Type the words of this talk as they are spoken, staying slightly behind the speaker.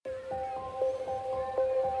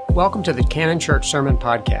Welcome to the Canon Church Sermon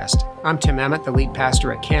Podcast. I'm Tim Emmett, the lead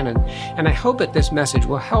pastor at Canon, and I hope that this message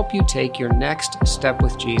will help you take your next step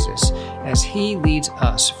with Jesus as He leads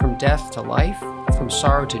us from death to life, from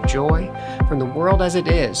sorrow to joy, from the world as it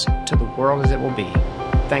is to the world as it will be.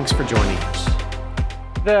 Thanks for joining us.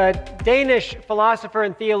 The Danish philosopher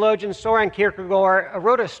and theologian Søren Kierkegaard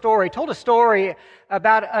told a story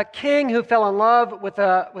about a king who fell in love with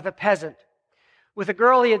a peasant, with a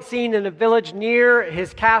girl he had seen in a village near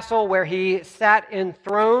his castle where he sat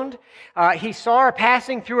enthroned. He saw her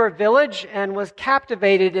passing through her village and was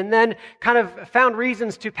captivated, and then kind of found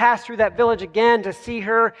reasons to pass through that village again, to see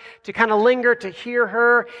her, to kind of linger, to hear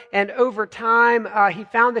her. And over time, he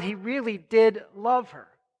found that he really did love her.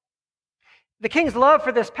 The king's love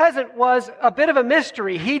for this peasant was a bit of a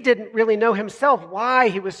mystery. He didn't really know himself why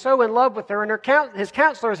he was so in love with her, and his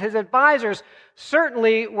counselors, his advisors,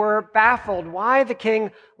 certainly were baffled why the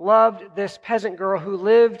king loved this peasant girl who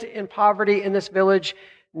lived in poverty in this village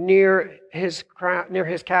near his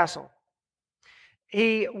castle.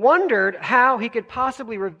 He wondered how he could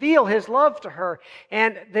possibly reveal his love to her,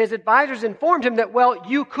 and his advisors informed him that, well,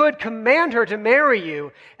 you could command her to marry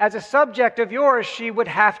you. As a subject of yours, she would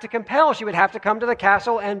have to come to the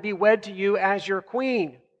castle and be wed to you as your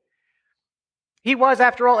queen. He was,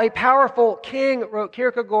 after all, a powerful king, wrote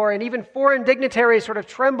Kierkegaard, and even foreign dignitaries sort of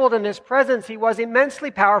trembled in his presence. He was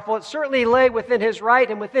immensely powerful. It certainly lay within his right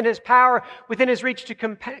and within his power, within his reach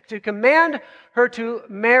to command her to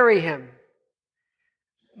marry him.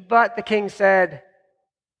 But the king said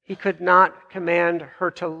he could not command her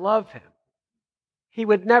to love him. He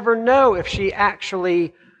would never know if she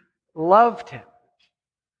actually loved him.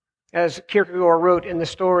 As Kierkegaard wrote in the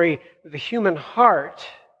story, the human heart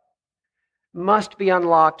must be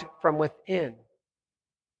unlocked from within.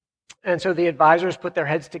 And so the advisors put their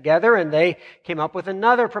heads together and they came up with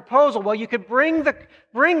another proposal. Well, you could bring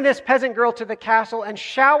this peasant girl to the castle and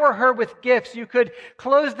shower her with gifts. You could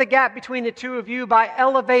close the gap between the two of you by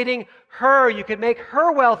elevating her. You could make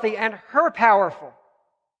her wealthy and her powerful.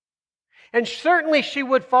 And certainly she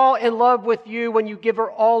would fall in love with you when you give her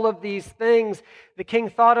all of these things. The king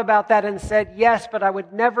thought about that and said, yes, but I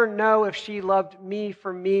would never know if she loved me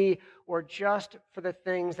for me or just for the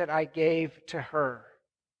things that I gave to her.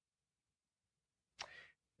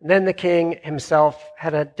 Then the king himself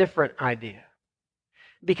had a different idea,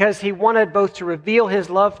 because he wanted both to reveal his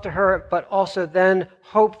love to her, but also then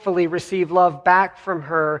hopefully receive love back from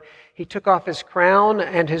her. He took off his crown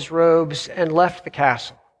and his robes and left the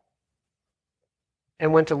castle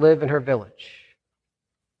and went to live in her village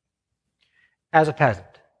as a peasant.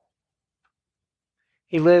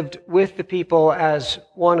 He lived with the people as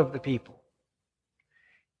one of the people,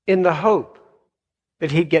 in the hope that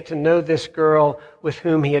he'd get to know this girl with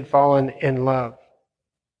whom he had fallen in love.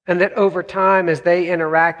 And that over time, as they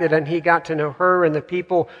interacted and he got to know her and the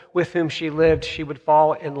people with whom she lived, she would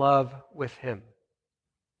fall in love with him.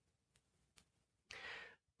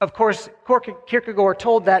 Of course, Kierkegaard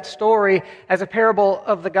told that story as a parable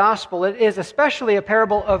of the gospel. It is especially a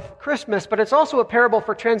parable of Christmas, but it's also a parable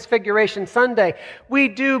for Transfiguration Sunday. We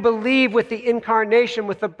do believe with the incarnation,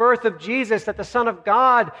 with the birth of Jesus, that the Son of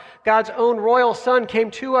God, God's own royal Son, came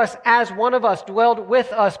to us as one of us, dwelled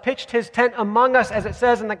with us, pitched his tent among us, as it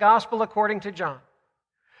says in the gospel according to John.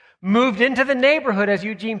 Moved into the neighborhood, as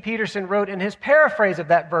Eugene Peterson wrote in his paraphrase of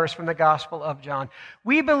that verse from the Gospel of John.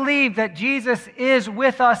 We believe that Jesus is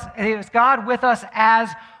with us, is God with us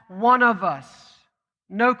as one of us.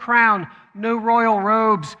 No crown, no royal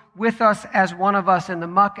robes, with us as one of us in the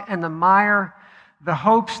muck and the mire, the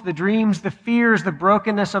hopes, the dreams, the fears, the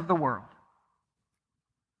brokenness of the world.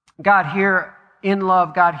 God here in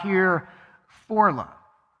love, God here for love.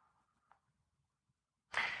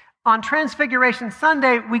 On Transfiguration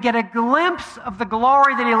Sunday, we get a glimpse of the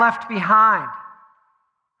glory that he left behind.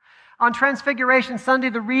 On Transfiguration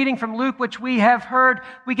Sunday, the reading from Luke, which we have heard,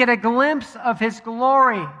 we get a glimpse of his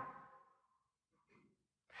glory.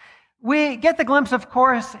 We get the glimpse, of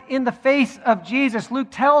course, in the face of Jesus. Luke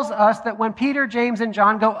tells us that when Peter, James, and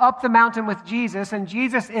John go up the mountain with Jesus, and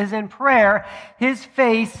Jesus is in prayer, his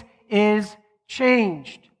face is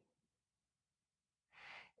changed.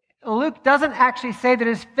 Luke doesn't actually say that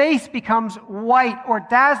his face becomes white or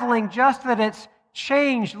dazzling, just that it's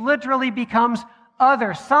changed, literally becomes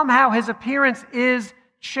other. Somehow his appearance is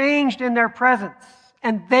changed in their presence,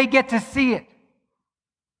 and they get to see it.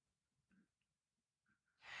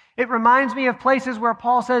 It reminds me of places where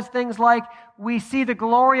Paul says things like, we see the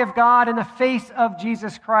glory of God in the face of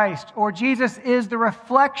Jesus Christ, or Jesus is the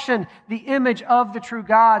reflection, the image of the true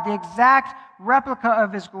God, the exact replica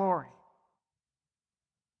of his glory.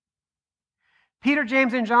 Peter,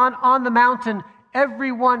 James, and John on the mountain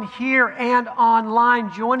everyone here and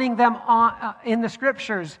online joining them in the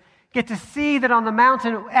Scriptures get to see that on the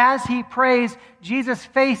mountain, as he prays, Jesus'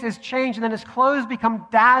 face is changed and then his clothes become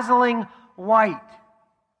dazzling white.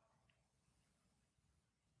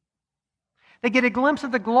 They get a glimpse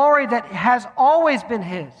of the glory that has always been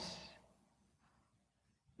his,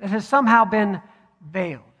 that has somehow been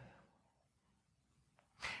veiled.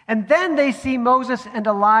 And then they see Moses and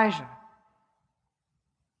Elijah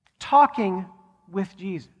talking with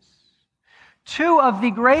Jesus, two of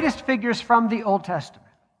the greatest figures from the Old Testament.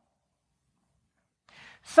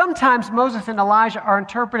 Sometimes Moses and Elijah are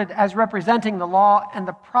interpreted as representing the law and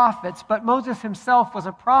the prophets, but Moses himself was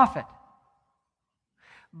a prophet.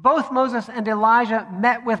 Both Moses and Elijah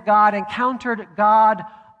met with God, encountered God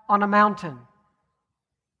on a mountain.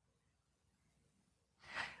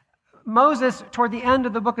 Moses, toward the end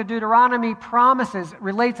of the book of Deuteronomy,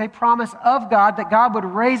 relates a promise of God that God would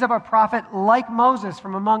raise up a prophet like Moses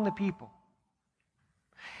from among the people.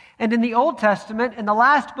 And in the Old Testament, in the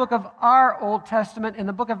last book of our Old Testament, in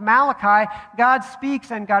the book of Malachi, God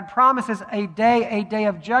speaks and God promises a day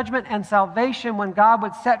of judgment and salvation when God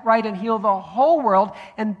would set right and heal the whole world.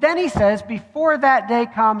 And then he says, before that day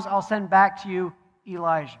comes, I'll send back to you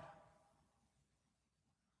Elijah.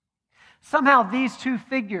 Somehow these two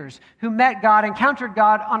figures who met God, encountered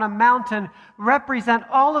God on a mountain, represent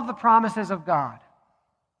all of the promises of God.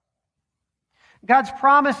 God's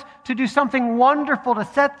promise to do something wonderful to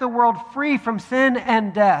set the world free from sin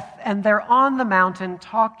and death. And they're on the mountain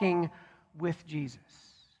talking with Jesus.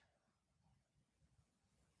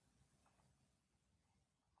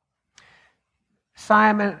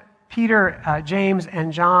 Simon, Peter, James,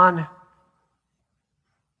 and John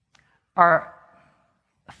are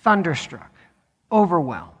thunderstruck,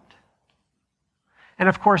 overwhelmed. And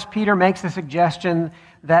of course, Peter makes the suggestion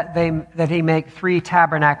that he make 3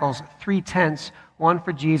 tabernacles, 3 tents, one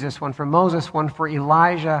for Jesus, one for Moses, one for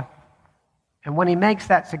Elijah. And when he makes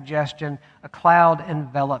that suggestion, a cloud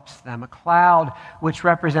envelops them, a cloud which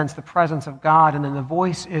represents the presence of God. And then the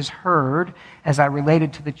voice is heard, as I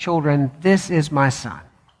related to the children, "This is my son,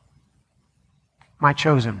 my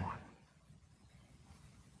chosen one.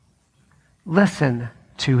 Listen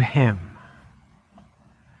to him."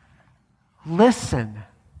 Listen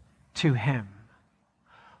to him.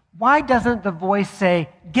 Why doesn't the voice say,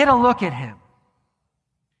 "Get a look at him"?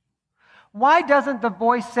 Why doesn't the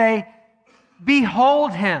voice say,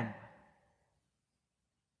 "Behold him"?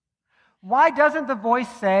 Why doesn't the voice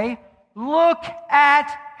say, "Look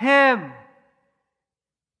at him"?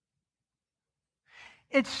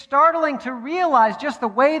 It's startling to realize just the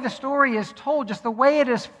way the story is told, just the way it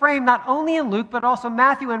is framed, not only in Luke, but also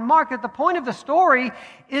Matthew and Mark, that the point of the story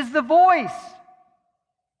is the voice.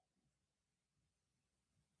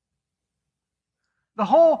 The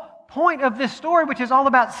whole point of this story, which is all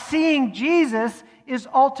about seeing Jesus, is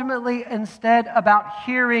ultimately instead about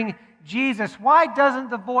hearing Jesus. Why doesn't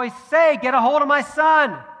the voice say, "Get a hold of my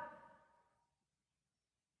son"?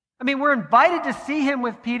 I mean, we're invited to see him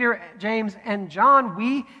with Peter, James, and John.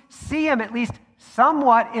 We see him at least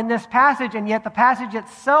somewhat in this passage, and yet the passage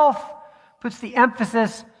itself puts the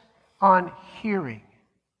emphasis on hearing.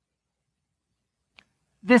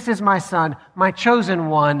 "This is my son, my chosen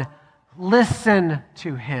one. Listen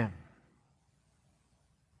to him."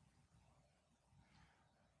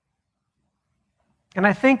 And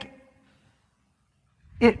I think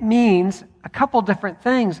it means a couple different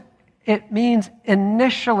things. It means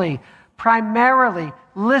initially, primarily,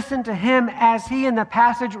 listen to him as he in the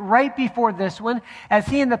passage right before this one, as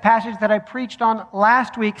he in the passage that I preached on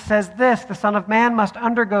last week says this, "The Son of Man must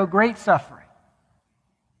undergo great suffering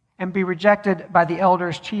and be rejected by the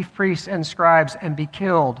elders, chief priests, and scribes, and be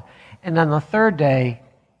killed, and on the third day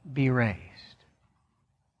be raised."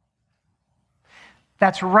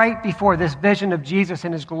 That's right before this vision of Jesus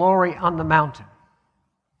in his glory on the mountain.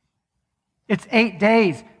 It's 8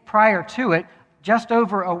 days prior to it, just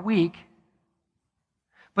over a week.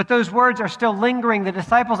 But those words are still lingering. The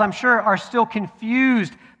disciples, I'm sure, are still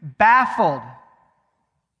confused, baffled,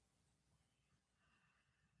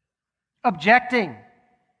 objecting.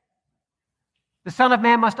 The Son of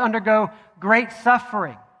Man must undergo great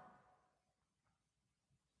suffering.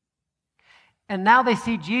 And now they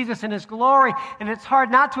see Jesus in his glory, and it's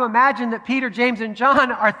hard not to imagine that Peter, James, and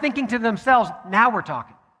John are thinking to themselves, "Now we're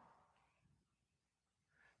talking.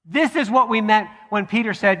 This is what we meant when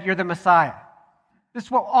Peter said, 'You're the Messiah.' This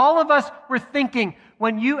is what all of us were thinking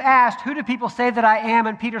when you asked, 'Who do people say that I am?'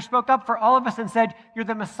 And Peter spoke up for all of us and said, 'You're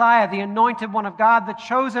the Messiah, the anointed one of God, the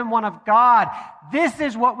chosen one of God.' This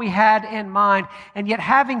is what we had in mind. And yet,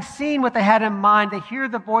 having seen what they had in mind, they hear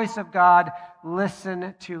the voice of God,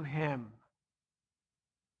 listen to him.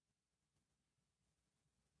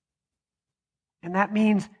 And that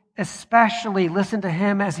means especially listen to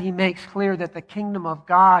him as he makes clear that the kingdom of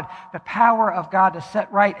God, the power of God to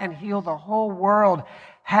set right and heal the whole world,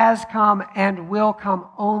 has come and will come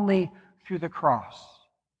only through the cross.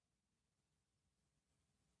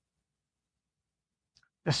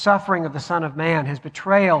 The suffering of the Son of Man, his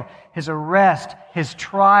betrayal, his arrest, his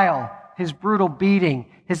trial, his brutal beating,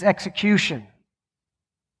 his execution,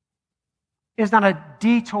 is not a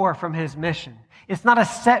detour from his mission. It's not a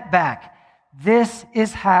setback. This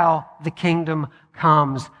is how the kingdom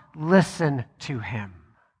comes. Listen to him.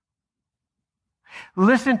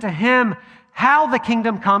 Listen to him how the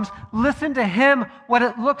kingdom comes. Listen to him what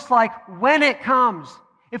it looks like when it comes.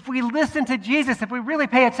 If we listen to Jesus, if we really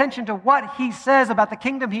pay attention to what he says about the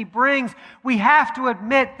kingdom he brings, we have to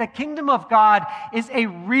admit the kingdom of God is a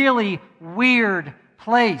really weird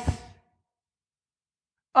place.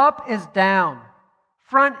 Up is down.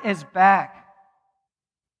 Front is back.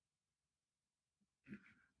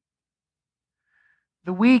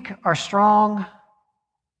 The weak are strong.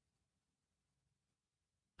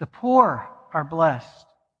 The poor are blessed.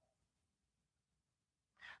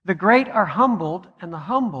 The great are humbled, and the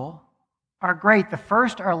humble are great. The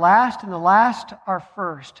first are last, and the last are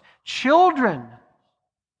first. Children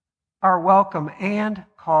are welcome and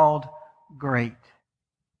called great.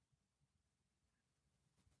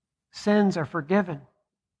 Sins are forgiven.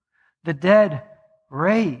 The dead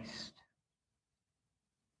raised.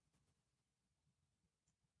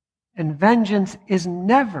 And vengeance is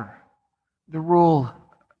never the rule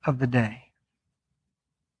of the day.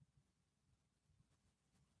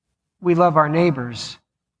 We love our neighbors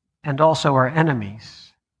and also our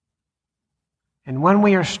enemies. And when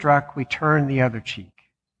we are struck, we turn the other cheek.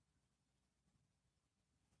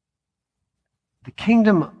 The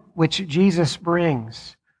kingdom which Jesus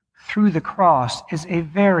brings through the cross is a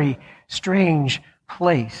very strange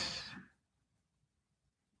place.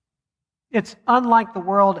 It's unlike the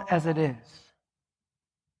world as it is.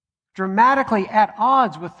 Dramatically at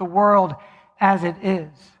odds with the world as it is.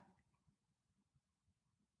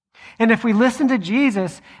 And if we listen to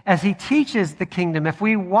Jesus as he teaches the kingdom, if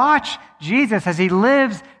we watch Jesus as he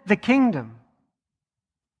lives the kingdom,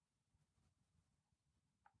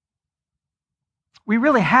 we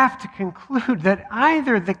really have to conclude that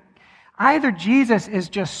either Jesus is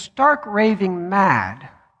just stark raving mad,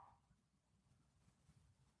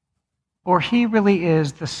 or he really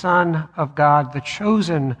is the Son of God, the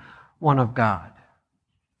chosen one of God,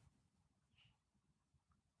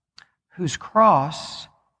 whose cross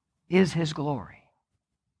is his glory.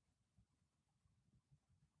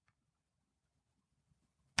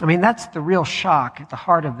 I mean, that's the real shock at the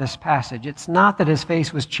heart of this passage. It's not that his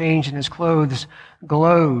face was changed and his clothes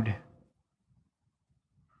glowed.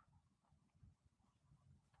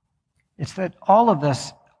 It's that all of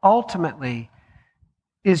this ultimately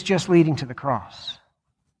is just leading to the cross.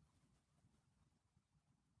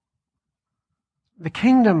 The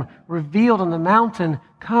kingdom revealed on the mountain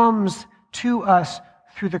comes to us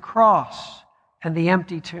through the cross and the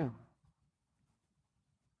empty tomb.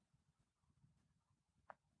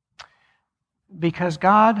 Because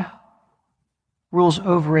God rules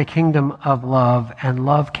over a kingdom of love, and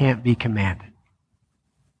love can't be commanded.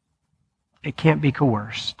 It can't be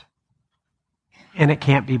coerced. And it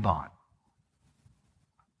can't be bought.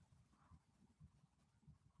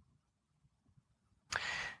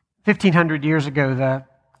 "1,500 years ago, the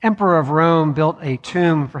Emperor of Rome built a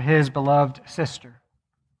tomb for his beloved sister.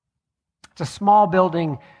 It's a small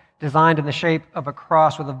building designed in the shape of a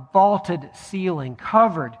cross with a vaulted ceiling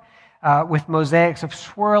covered with mosaics of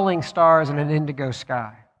swirling stars and an indigo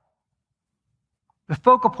sky. The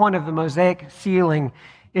focal point of the mosaic ceiling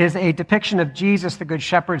is a depiction of Jesus, the Good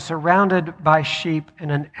Shepherd, surrounded by sheep in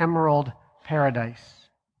an emerald paradise.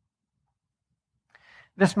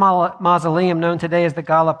 This mausoleum, known today as the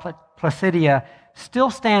Galla Placidia, still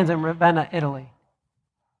stands in Ravenna, Italy.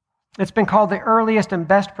 It's been called the earliest and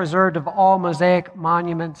best preserved of all mosaic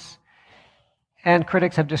monuments, and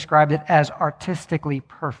critics have described it as artistically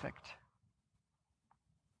perfect.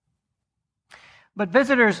 But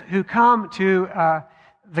visitors who come to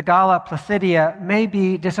the Galla Placidia may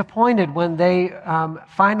be disappointed when they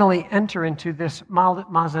finally enter into this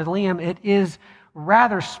mausoleum. It is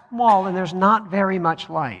rather small and there's not very much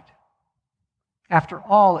light. After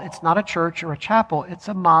all, it's not a church or a chapel, it's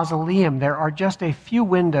a mausoleum. There are just a few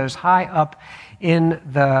windows high up in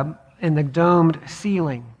the domed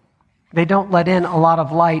ceiling. They don't let in a lot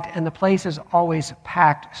of light, and the place is always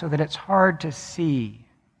packed so that it's hard to see.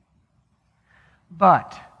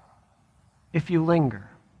 But if you linger,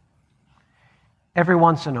 every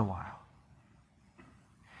once in a while,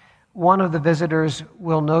 one of the visitors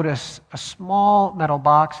will notice a small metal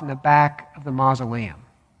box in the back of the mausoleum.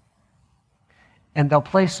 And they'll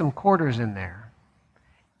place some quarters in there.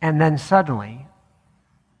 And then suddenly,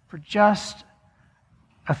 for just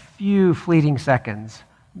a few fleeting seconds,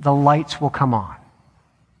 the lights will come on.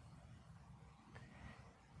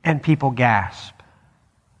 And people gasp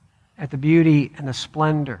at the beauty and the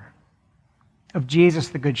splendor of Jesus,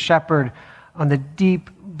 the Good Shepherd, on the deep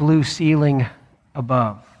blue ceiling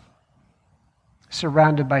above,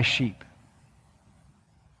 surrounded by sheep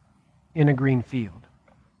in a green field.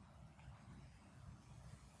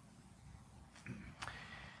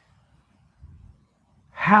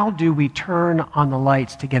 How do we turn on the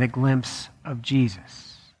lights to get a glimpse of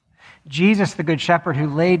Jesus? Jesus, the Good Shepherd who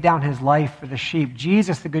laid down his life for the sheep.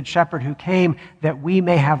 Jesus, the Good Shepherd who came that we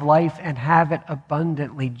may have life and have it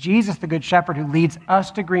abundantly. Jesus, the Good Shepherd who leads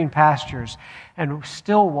us to green pastures and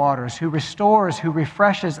still waters, who restores, who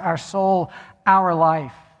refreshes our soul, our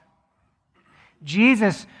life.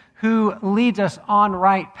 Jesus, who leads us on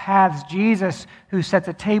right paths. Jesus, who sets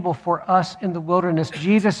a table for us in the wilderness.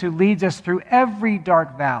 Jesus, who leads us through every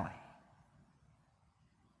dark valley.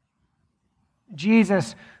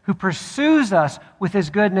 Jesus, who pursues us with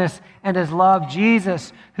his goodness and his love.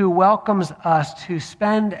 Jesus, who welcomes us to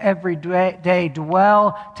spend every day,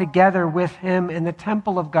 dwell together with him in the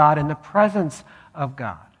temple of God, in the presence of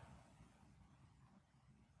God.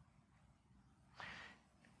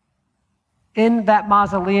 In that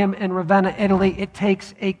mausoleum in Ravenna, Italy, it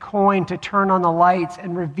takes a coin to turn on the lights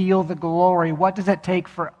and reveal the glory. What does it take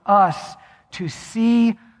for us to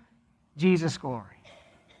see Jesus' glory?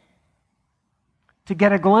 To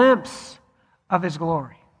get a glimpse of his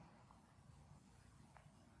glory.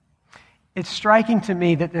 It's striking to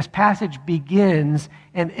me that this passage begins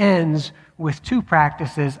and ends with two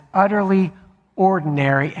practices utterly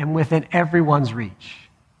ordinary and within everyone's reach.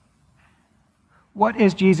 What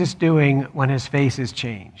is Jesus doing when his face is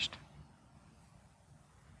changed?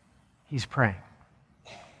 He's praying.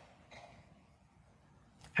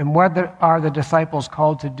 And what are the disciples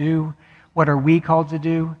called to do? What are we called to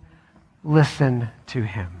do? Listen to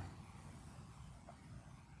him.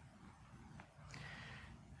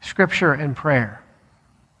 Scripture and prayer.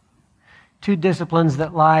 Two disciplines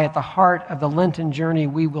that lie at the heart of the Lenten journey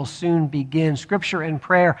we will soon begin. Scripture and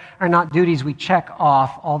prayer are not duties we check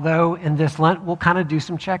off, although in this Lent we'll kind of do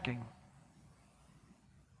some checking.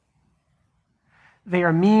 They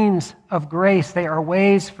are means of grace. They are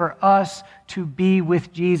ways for us to be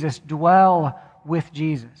with Jesus, dwell with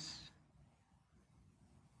Jesus.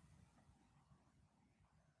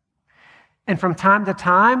 And from time to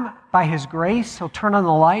time, by his grace, he'll turn on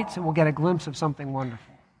the lights and we'll get a glimpse of something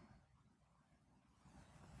wonderful.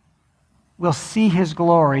 We'll see his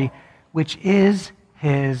glory, which is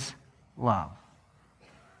his love.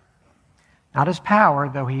 Not his power,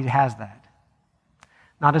 though he has that.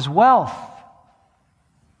 Not his wealth,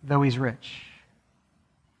 though he's rich.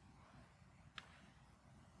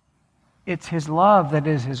 It's his love that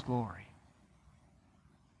is his glory.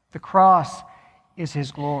 The cross is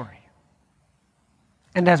his glory.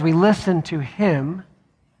 And as we listen to him,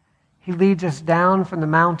 he leads us down from the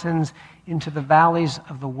mountains into the valleys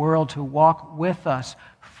of the world to walk with us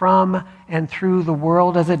from and through the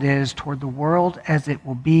world as it is toward the world as it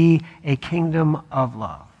will be, a kingdom of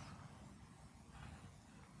love.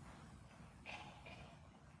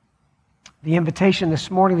 The invitation this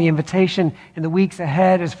morning, the invitation in the weeks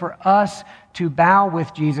ahead is for us to bow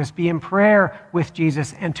with Jesus, be in prayer with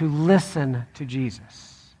Jesus, and to listen to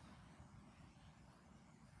Jesus.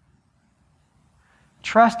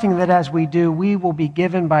 Trusting that as we do, we will be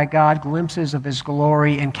given by God glimpses of his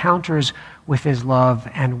glory, encounters with his love,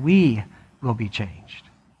 and we will be changed.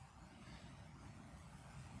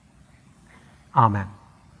 Amen.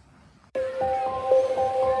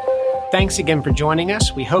 Thanks again for joining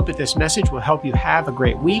us. We hope that this message will help you have a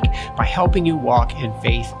great week by helping you walk in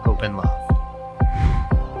faith, hope, and love.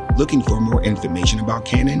 Looking for more information about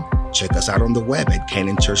Canon? Check us out on the web at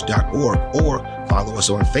canonchurch.org or follow us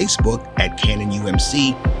on Facebook at Canon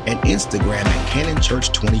UMC and Instagram at Canon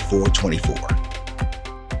Church 2424.